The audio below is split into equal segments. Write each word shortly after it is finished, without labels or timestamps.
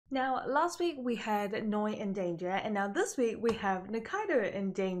Now, last week we had Noi in danger, and now this week we have Nikaido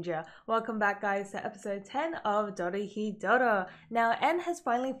in danger. Welcome back, guys, to episode 10 of Dorohedoro. Now, En has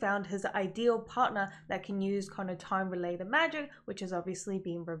finally found his ideal partner that can use kind of time-related magic, which has obviously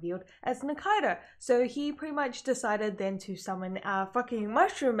been revealed as Nikaido. So he pretty much decided then to summon a fucking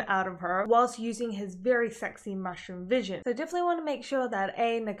mushroom out of her whilst using his very sexy mushroom vision. So definitely want to make sure that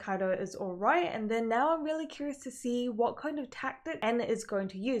Nikaido is alright, and then now I'm really curious to see what kind of tactic En is going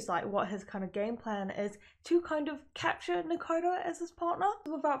to use, like what his kind of game plan is to kind of capture Nikaido as his partner.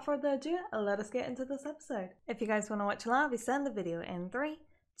 Without further ado, let us get into this episode. If you guys want to watch along, we send the video in 3,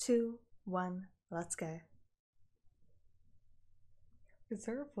 2, 1, let's go.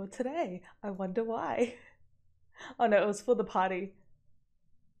 Reserved for today. I wonder why. Oh no, it was for the party.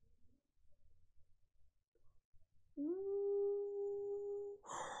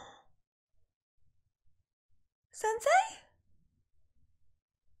 Sensei?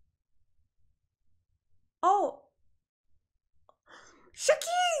 Oh!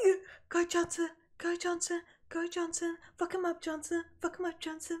 Shaki! Go Johnson! Go Johnson! Go Johnson! Fuck him up, Johnson! Fuck him up,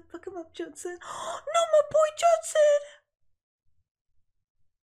 Johnson! Fuck him up, Johnson! No, my boy Johnson!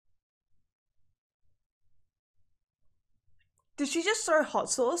 Did she just throw hot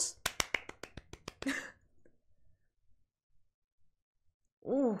sauce?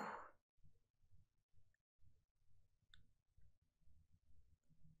 Ooh.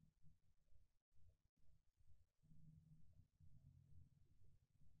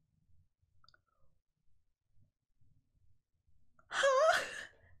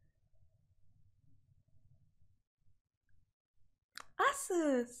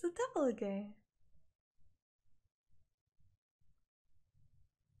 Asus, the devil again.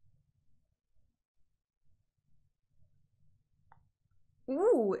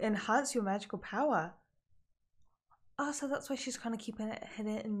 Ooh, enhance your magical power. Oh, so that's why she's kind of keeping it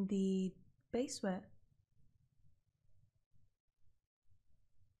hidden in the basement.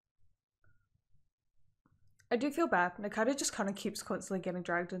 I do feel bad. Nikaido just kind of keeps constantly getting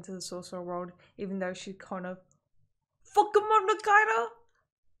dragged into the sorcerer world, even though she kind of... Fuck him up, Nikaido!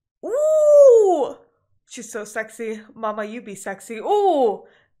 Ooh! She's so sexy. Mama, you be sexy. Ooh!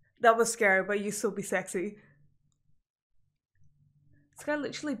 That was scary, but you still be sexy. This guy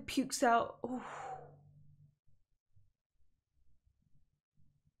literally pukes out. Ooh.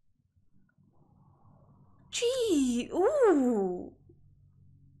 Gee! Ooh!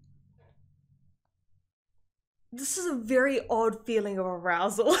 This is a very odd feeling of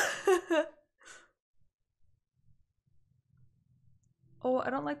arousal. Oh,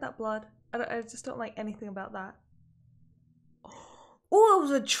 I don't like that blood. I just don't like anything about that. Oh, it was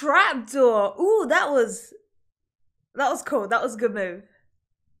a trapdoor. Ooh, that was cool. That was a good move.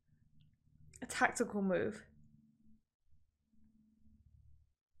 A tactical move.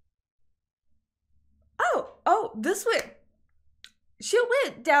 Oh, this went. She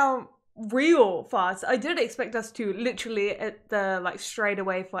went down real fast. I didn't expect us to literally at the like straight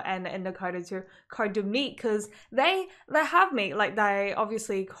away for En and Nikaido to kind of meet, because they have met, like they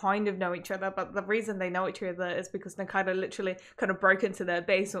obviously kind of know each other, but the reason they know each other is because Nikaido literally kind of broke into their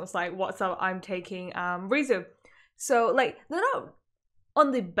base and was like, "What's up? I'm taking Rizu." So like they're not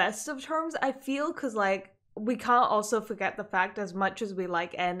on the best of terms, I feel, because like we can't also forget the fact, as much as we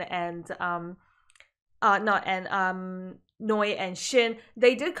like En and not En, Noi and Shin,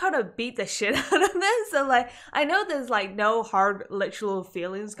 they did kind of beat the shit out of this. So like, I know there's like no hard literal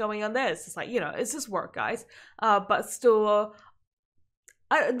feelings going on there. It's just like, you know, it's just work, guys. But still,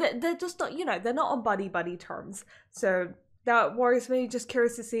 they're just not, you know, they're not on buddy terms. So that worries me. Just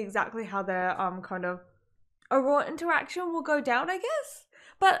curious to see exactly how their kind of overall interaction will go down, I guess.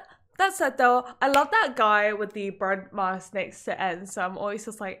 But that said, though, I love that guy with the bird mask next to En. So I'm always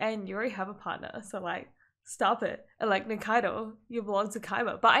just like, En, you already have a partner. So like, stop it. And like, Nikaido, you belong to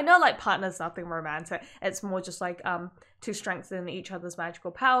Kaiman. But I know like partner's nothing romantic. It's more just like to strengthen each other's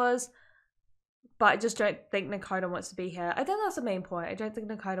magical powers. But I just don't think Nikaido wants to be here. I think that's the main point. I don't think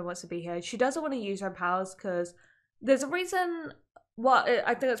Nikaido wants to be here. She doesn't want to use her powers because there's a reason. Well,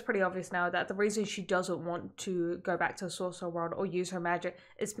 I think it's pretty obvious now that the reason she doesn't want to go back to the sorcerer world or use her magic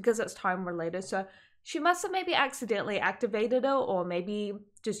is because it's time related. So she must have maybe accidentally activated it, or maybe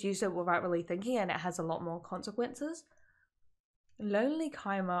just used it without really thinking, and it has a lot more consequences. Lonely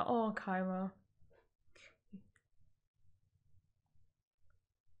Kaiman. Oh, Kaiman.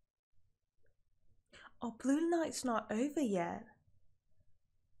 Oh, Blue Night's not over yet.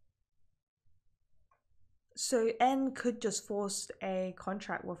 So En could just force a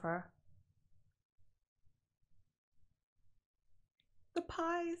contract with her. The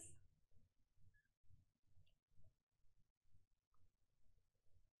pies.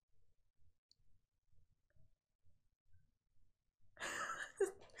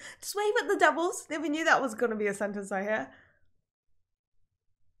 Just wave at the devils. Never knew that was gonna be a sentence I hear.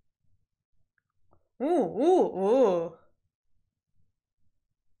 Ooh, ooh, ooh.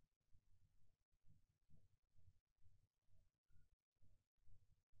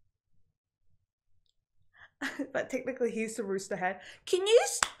 But technically he's the rooster head. Can you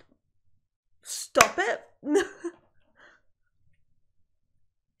stop it?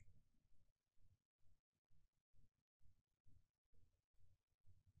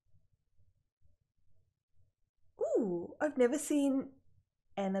 Ooh, I've never seen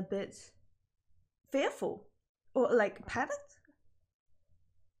Anne a bit fearful or like panicked.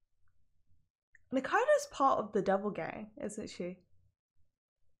 Nikaido's part of the devil gang, isn't she?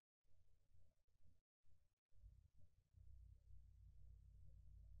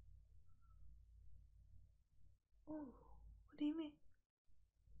 Oh, what do you mean?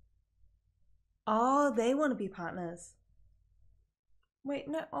 Oh, they want to be partners. Wait,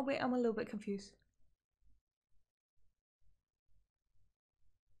 no, oh wait, I'm a little bit confused.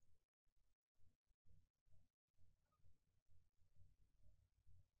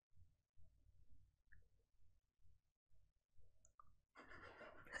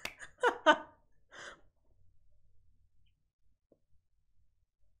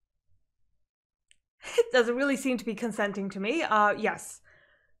 It doesn't really seem to be consenting to me. Yes,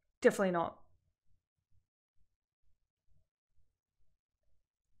 definitely not.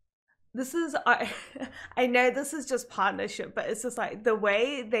 This is I know this is just partnership, but it's just like the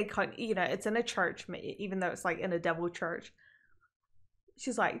way they can't, you know, it's in a church, even though it's like in a devil church.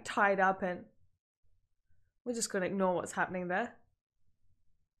 She's like tied up, and we're just gonna ignore what's happening there.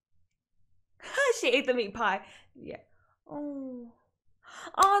 She ate the meat pie. Yeah. Oh.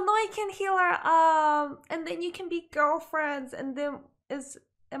 Oh, no, I can heal her. And then you can be girlfriends. And then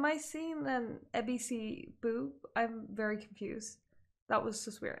am I seeing an ABC boob? I'm very confused. That was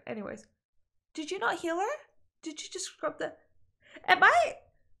just weird. Anyways, did you not heal her? Did you just scrub the?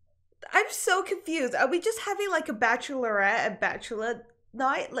 I'm so confused. Are we just having like a bachelorette and bachelor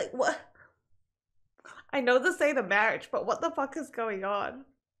night? Like what? I know this ain't a marriage, but what the fuck is going on?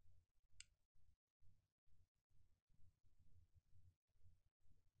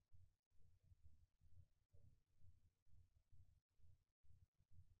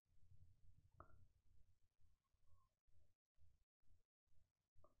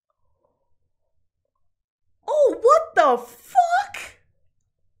 Oh, what the fuck?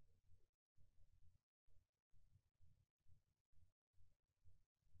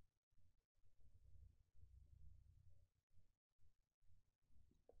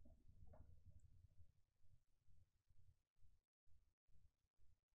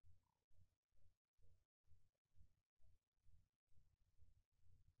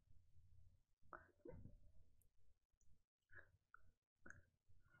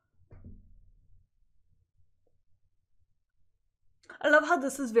 I love how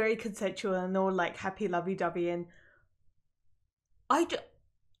this is very consensual and all like happy lovey-dovey, and I do.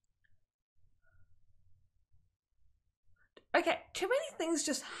 Okay, too many things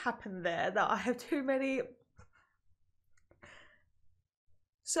just happen there that I have too many.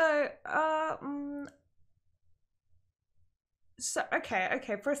 So,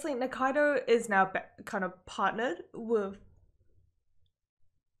 okay. Firstly, Nikaido is now kind of partnered with.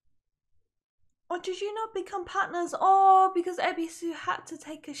 Oh, did you not become partners? Oh, because Ebisu had to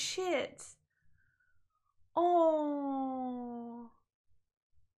take a shit. Oh.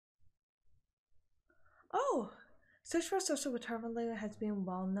 Oh. Search for a social with Trammell has been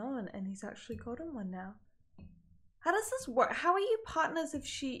well known, and he's actually gotten one now. How does this work? How are you partners if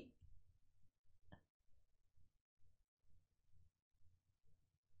she...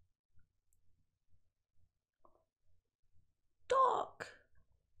 Doc!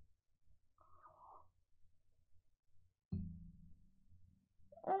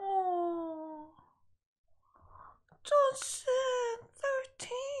 Oh... Johnson! 13!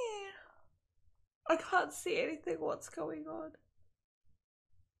 I can't see anything. What's going on?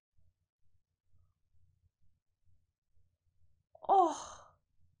 Oh...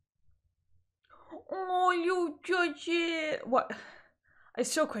 Oh, you judge it! What? I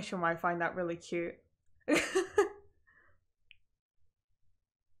still question why I find that really cute. Look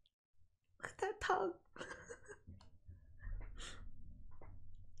at that tongue.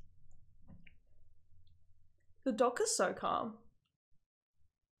 The doc is so calm.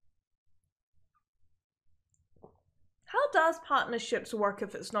 How does partnerships work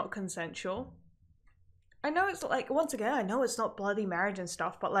if it's not consensual? I know it's like, once again, I know it's not bloody marriage and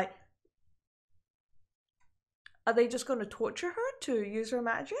stuff, but like, are they just going to torture her to use her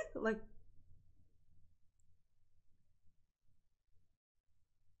magic? Like,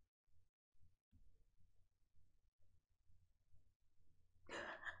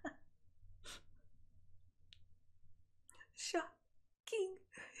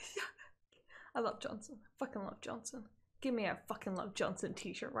 I love Johnson. Fucking love Johnson. Give me a fucking love Johnson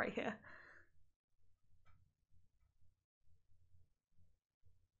t-shirt right here.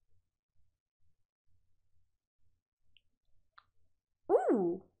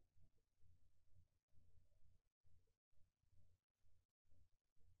 Ooh.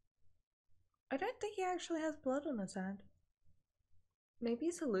 I don't think he actually has blood on his hand. Maybe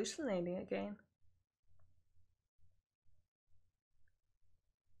he's hallucinating again.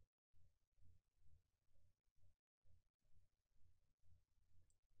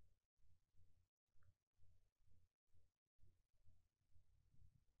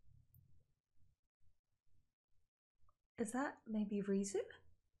 Is that maybe Rizu?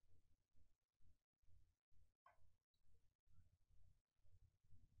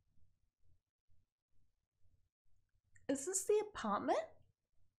 Is this the apartment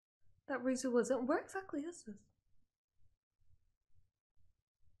that Rizu was in? Where exactly is this?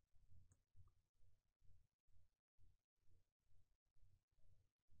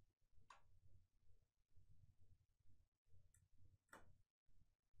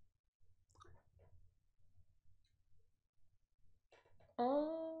 Oh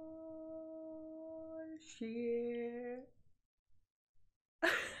shit.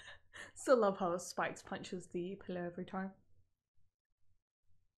 Still love how Spikes punches the pillow every time.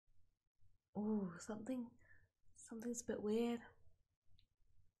 Ooh, something's a bit weird.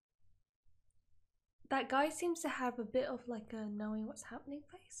 That guy seems to have a bit of like a knowing what's happening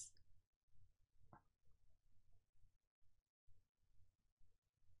face.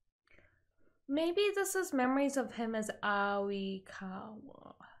 Maybe this is memories of him as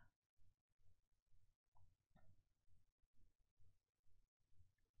Awikawa.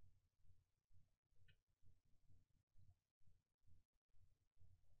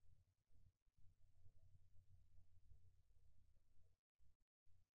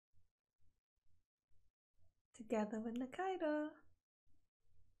 Together with Nikaido.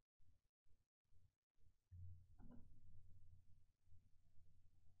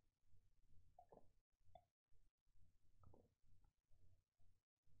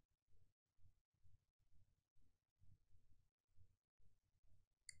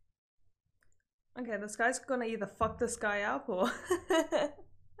 Okay, this guy's gonna either fuck this guy up or...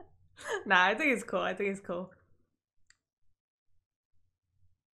 Nah, I think it's cool. I think it's cool.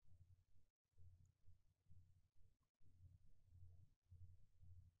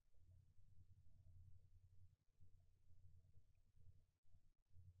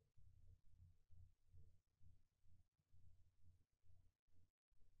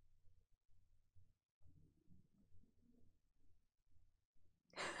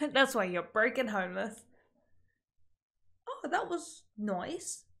 That's why you're broke and homeless. Oh, that was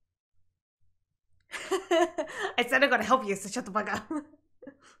nice. I said I gotta help you, so shut the fuck up.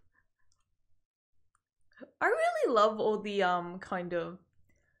 I really love all the kind of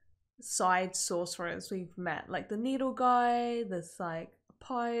side sorcerers we've met, like the needle guy, this like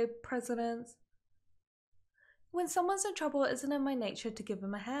pie president. When someone's in trouble, isn't it my nature to give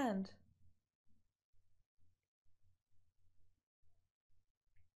them a hand?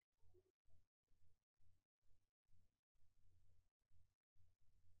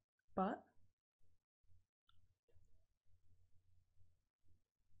 But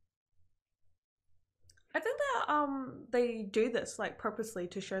I think that they do this like purposely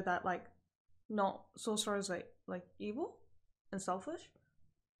to show that like not sorcerers like evil and selfish.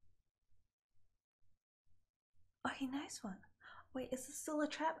 Oh, he knows one. Wait, is this still a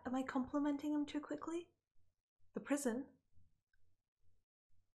trap? Am I complimenting him too quickly? The prison?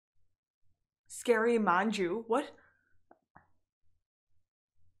 Scary Manju? What?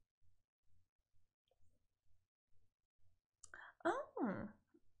 Oh.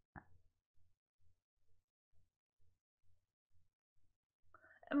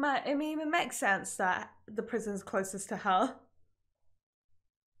 I mean, it makes sense that the prison's closest to her.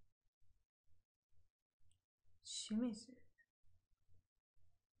 Shimizu.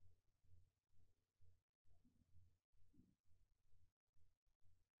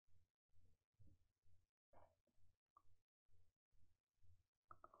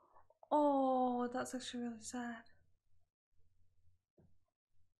 Oh, that's actually really sad.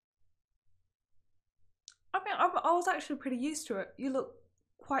 I mean, I was actually pretty used to it. You look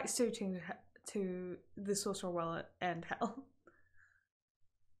quite suiting to the Sorcerer World and Hell.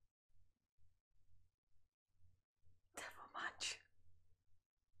 Devil Munch.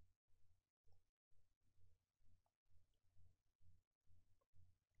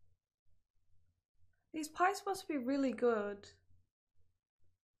 These pies must be really good.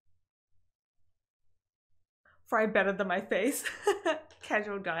 Fry better than my face.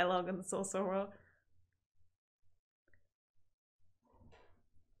 casual dialogue in the Sorcerer World.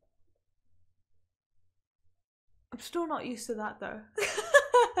 I'm still not used to that though.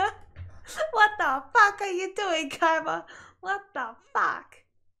 What the fuck are you doing, Kaiman? What the fuck?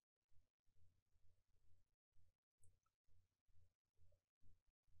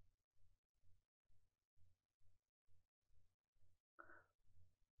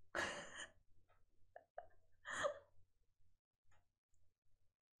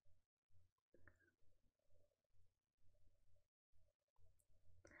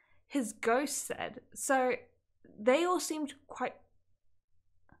 His ghost said. So they all seemed quite...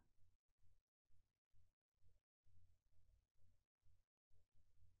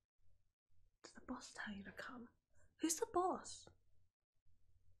 Does the boss tell you to come? Who's the boss?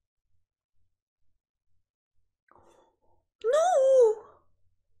 No!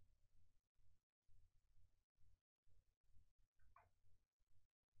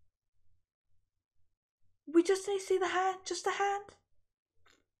 We just need to see the hand, just the hand.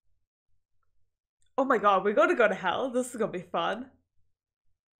 Oh my god, we gotta go to hell. This is gonna be fun.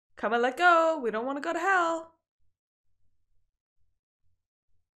 Come and let go. We don't want to go to hell.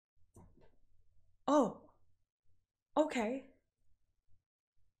 Oh. Okay.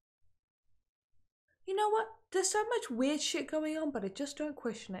 You know what? There's so much weird shit going on, but I just don't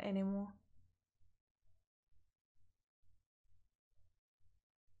question it anymore.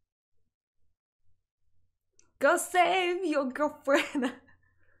 Go save your girlfriend.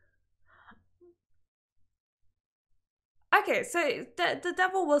 Okay, so the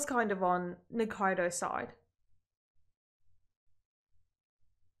devil was kind of on Nikaido's side.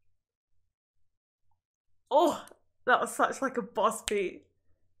 Oh, that was such like a boss beat.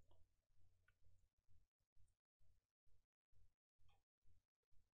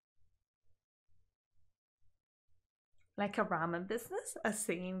 Like a ramen business? A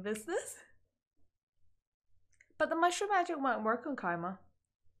singing business? But the mushroom magic won't work on Kaiman.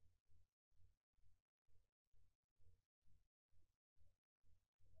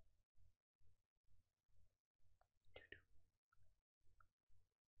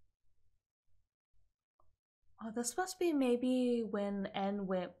 Oh, this must be maybe when N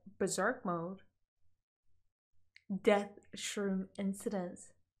went berserk mode. Death shroom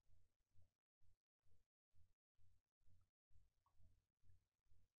incidents.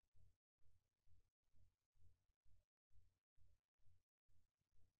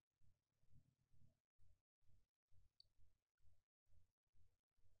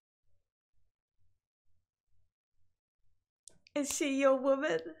 Is she your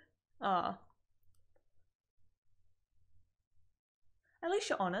woman? Ah. At least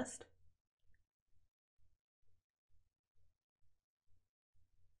you're honest.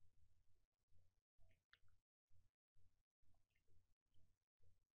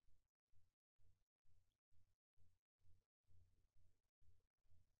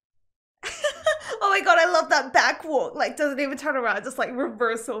 Oh my god, I love that back walk. Like, doesn't even turn around, just like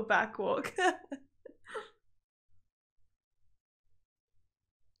reversal back walk.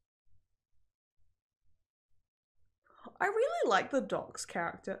 I really like the Doc's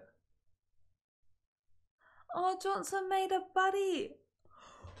character. Oh, Johnson made a buddy.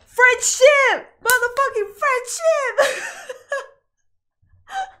 Friendship! Motherfucking friendship!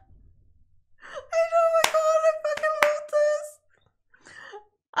 Oh my god, I fucking love this.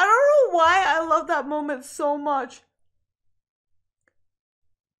 I don't know why I love that moment so much.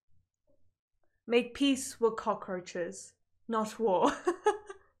 Make peace with cockroaches, not war.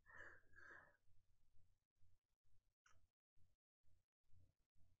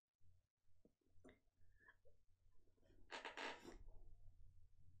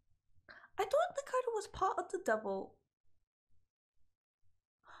 I thought Nikaido was part of the devil.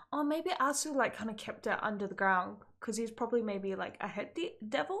 Or maybe Asu like kind of kept it under the ground because he's probably maybe like a head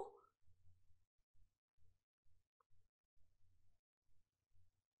devil.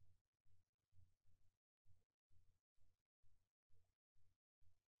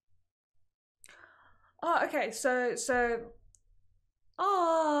 Oh, okay. So.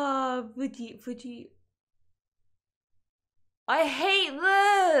 Oh, Fuji. I hate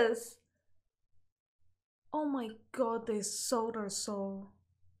this. Oh my god, they sold our soul.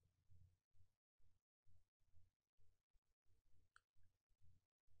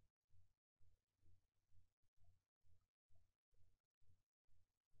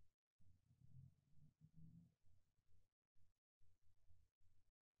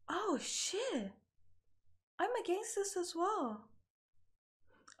 Oh shit. I'm against this as well.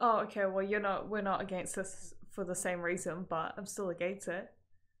 Oh, okay, well we're not against this for the same reason, but I'm still against it.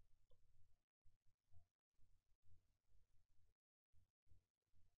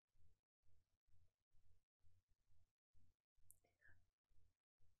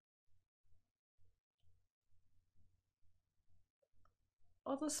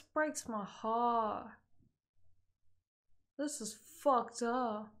 Oh, this breaks my heart. This is fucked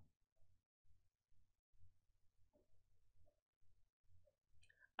up.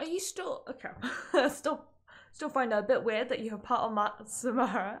 Are you still okay? still find it a bit weird that you have part of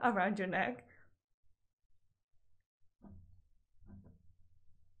Samara around your neck.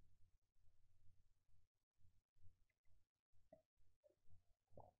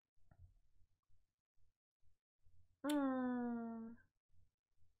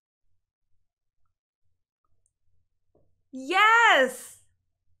 Yes!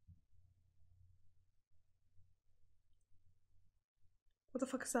 What the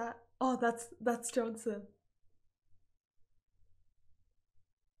fuck is that? Oh, that's Johnson.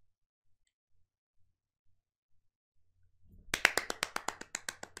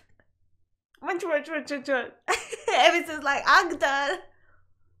 Munch. Everything's like, I'm done.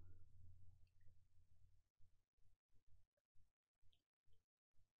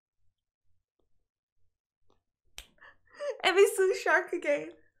 Everything's shark again.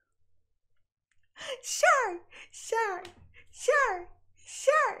 Shark.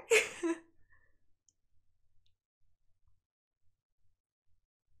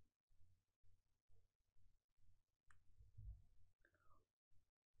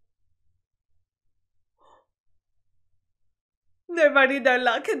 No money, no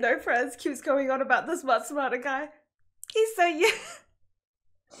luck, and no friends keeps going on about this Matsumoto guy. He's so young.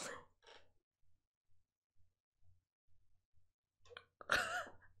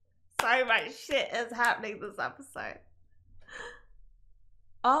 So much shit is happening this episode.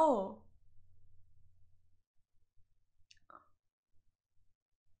 Oh.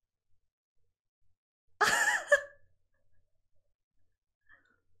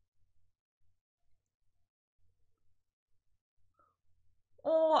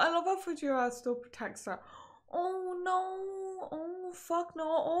 Oh, I love how Fujira still protects her. Oh no. Oh fuck no.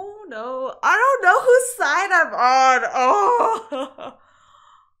 Oh no. I don't know whose side I'm on. Oh.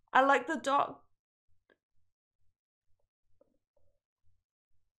 I like the dog.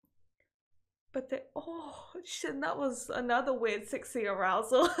 But they, oh shit, that was another weird sexy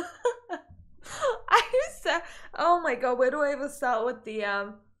arousal. I used to, oh my god, where do I even start with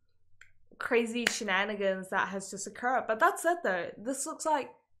the crazy shenanigans that has just occurred? But that's it though. This looks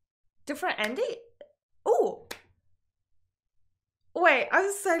like different ending. Oh. Wait, I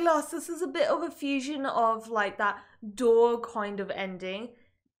was so lost. This is a bit of a fusion of like that door kind of ending,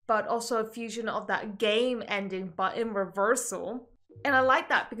 but also a fusion of that game ending, but in reversal. And I like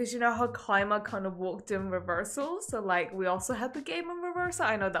that because you know how Kaiman kind of walked in reversal? So like we also had the game in reversal.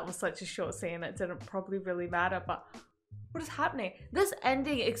 I know that was such a short scene, it didn't probably really matter, but what is happening? This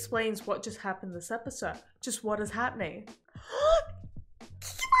ending explains what just happened this episode. Just what is happening.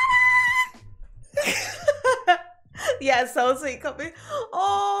 Yeah, so sweet, copy.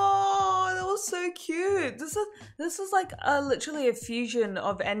 Oh, that was so cute. This is like literally a fusion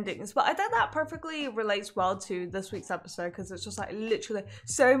of endings, but I think that perfectly relates well to this week's episode because it's just like literally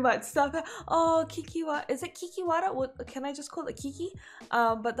so much stuff. Oh, Kikiwara, is it Kikiwara? What can I just call it, Kiki?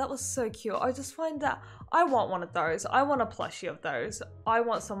 But that was so cute. I just find that I want one of those. I want a plushie of those. I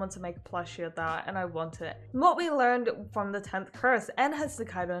want someone to make a plushie of that, and I want it. What we learned from the 10th curse: N has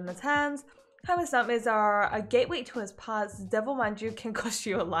Nikaido in his hands. Kaiman's nightmares are a gateway to his past. Devil Manju can cost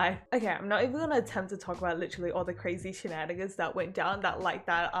you a life. Okay, I'm not even gonna attempt to talk about literally all the crazy shenanigans that went down, that like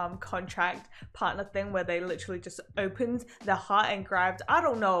that contract partner thing where they literally just opened their heart and grabbed, I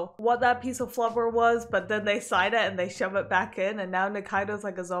don't know what that piece of flubber was, but then they sign it and they shove it back in, and now Nikaido's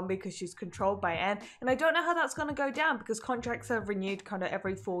like a zombie because she's controlled by Anne. And I don't know how that's gonna go down because contracts are renewed kind of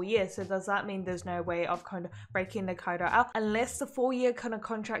every 4 years. So does that mean there's no way of kind of breaking Nikaido out unless the 4-year kind of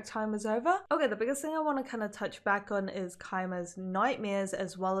contract time is over? Okay, the biggest thing I want to kind of touch back on is Kaiman's nightmares,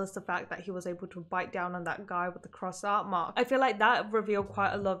 as well as the fact that he was able to bite down on that guy with the cross art mark. I feel like that revealed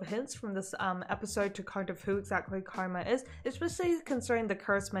quite a lot of hints from this episode to kind of who exactly Kaiman is, especially considering the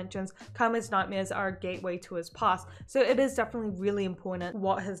curse mentions Kaiman's nightmares are a gateway to his past. So it is definitely really important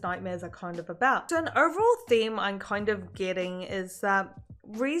what his nightmares are kind of about. So an overall theme I'm kind of getting is that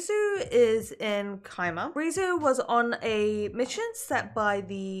Rizu is in Kaiman. Rizu was on a mission set by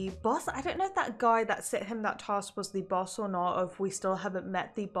the boss. I don't know if that guy that set him that task was the boss or not, or if we still haven't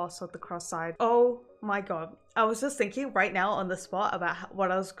met the boss of the cross side. Oh my god. I was just thinking right now on the spot about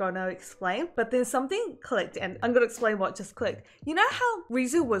what I was going to explain, but then something clicked and I'm going to explain what just clicked. You know how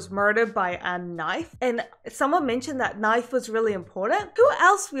Rizu was murdered by a knife? And someone mentioned that knife was really important. Who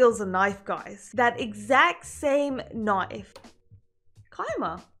else wields a knife, guys? That exact same knife.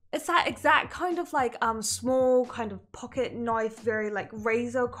 Kaiman. It's that exact kind of like small kind of pocket knife, very like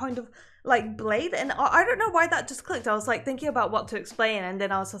razor kind of like blade, and I don't know why that just clicked. I was like thinking about what to explain, and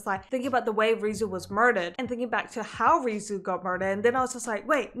then I was just like thinking about the way Rizu was murdered and thinking back to how Rizu got murdered, and then I was just like,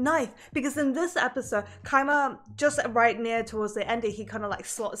 wait, knife, because in this episode Kaiman, just right near towards the end, he kind of like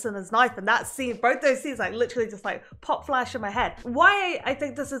slots in his knife, and that scene, both those scenes like literally just like pop flash in my head. Why I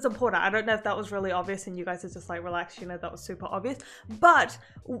think this is important, I don't know if that was really obvious and you guys are just like relaxed, you know, that was super obvious, but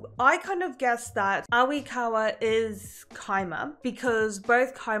I kind of guessed that Awikawa is Kaiman because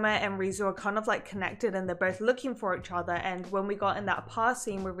both Kaiman and Rizu are kind of like connected and they're both looking for each other. And when we got in that past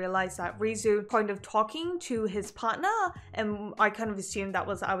scene, we realized that Rizu kind of talking to his partner, and I kind of assumed that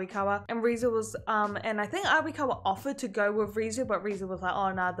was Awikawa, and Rizu was and I think Awikawa offered to go with Rizu, but Rizu was like,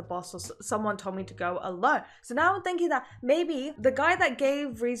 oh nah, the boss or someone told me to go alone. So now I'm thinking that maybe the guy that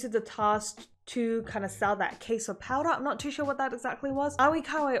gave Rizu the task to kind of sell that case of powder, I'm not too sure what that exactly was,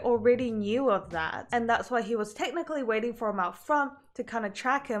 Awikawa already knew of that, and that's why he was technically waiting for him out front to kind of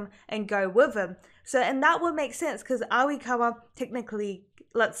track him and go with him. So, and that would make sense because Awikawa technically,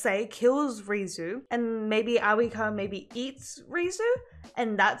 let's say, kills Rizu, and maybe Awikawa maybe eats Rizu,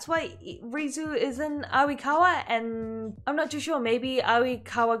 and that's why Rizu is in Awikawa, and I'm not too sure, maybe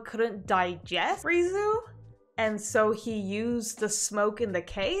Awikawa couldn't digest Rizu, and so he used the smoke in the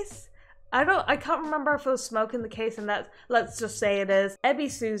case. I can't remember if it was smoke in the case, and that's, let's just say it is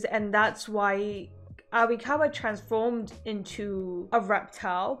Ebisu's, and that's why Awikawa transformed into a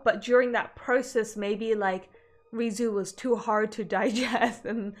reptile. But during that process, maybe like Rizu was too hard to digest,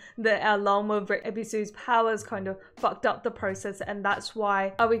 and the along with Ebisu's powers kind of fucked up the process, and that's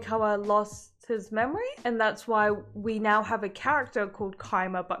why Awikawa lost his memory, and that's why we now have a character called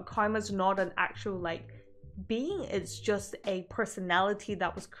Kaiman, but Kaiman's not an actual like being, it's just a personality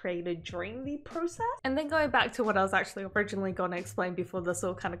that was created during the process. And then going back to what I was actually originally going to explain before this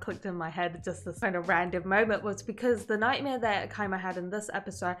all kind of clicked in my head, just this kind of random moment, was because the nightmare that Kaiman had in this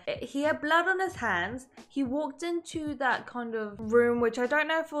episode, he had blood on his hands. He walked into that kind of room, which I don't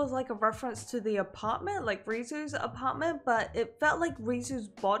know if it was like a reference to the apartment, like Rizu's apartment, but it felt like Rizu's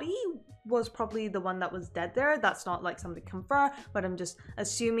body was probably the one that was dead there. That's not like something confirmed, but I'm just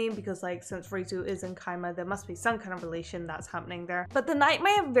assuming because like since Rizu is in Kaiman, there must be some kind of relation that's happening there. But the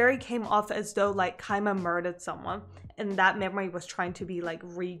nightmare very came off as though like Kaiman murdered someone, and that memory was trying to be like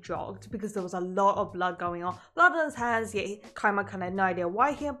re-jogged because there was a lot of blood going on. Blood on his hands, yet Kaiman kind of had no idea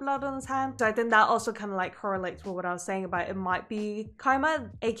why he had blood on his hand. So I think that also kind of like correlates with what I was saying about it might be Kaiman,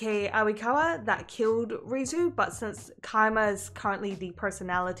 aka Awikawa, that killed Rizu, but since Kaiman is currently the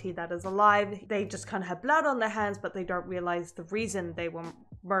personality that is alive, they just kind of have blood on their hands, but they don't realize the reason they were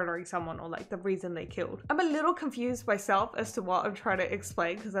murdering someone or like the reason they killed. I'm a little confused myself as to what I'm trying to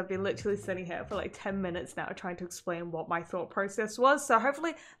explain because I've been literally sitting here for like 10 minutes now trying to explain what my thought process was, so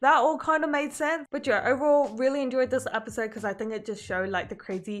hopefully that all kind of made sense. But yeah, overall really enjoyed this episode because I think it just showed like the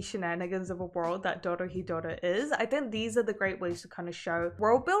crazy shenanigans of a world that Dorohedoro is. I think these are the great ways to kind of show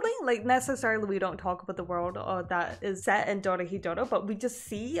world building. Like necessarily we don't talk about the world or that is set in Dorohedoro, but we just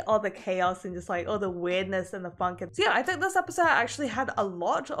see all the chaos and just like all the weirdness and the funk. And so yeah, I think this episode actually had a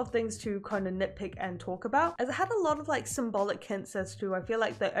lot of things to kind of nitpick and talk about, as it had a lot of like symbolic hints as to I feel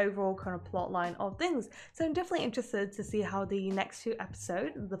like the overall kind of plot line of things. So I'm definitely interested to see how the next two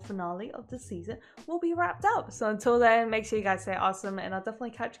episodes, the finale of the season, will be wrapped up. So until then, make sure you guys stay awesome, and I'll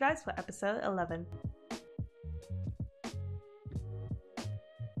definitely catch you guys for episode 11.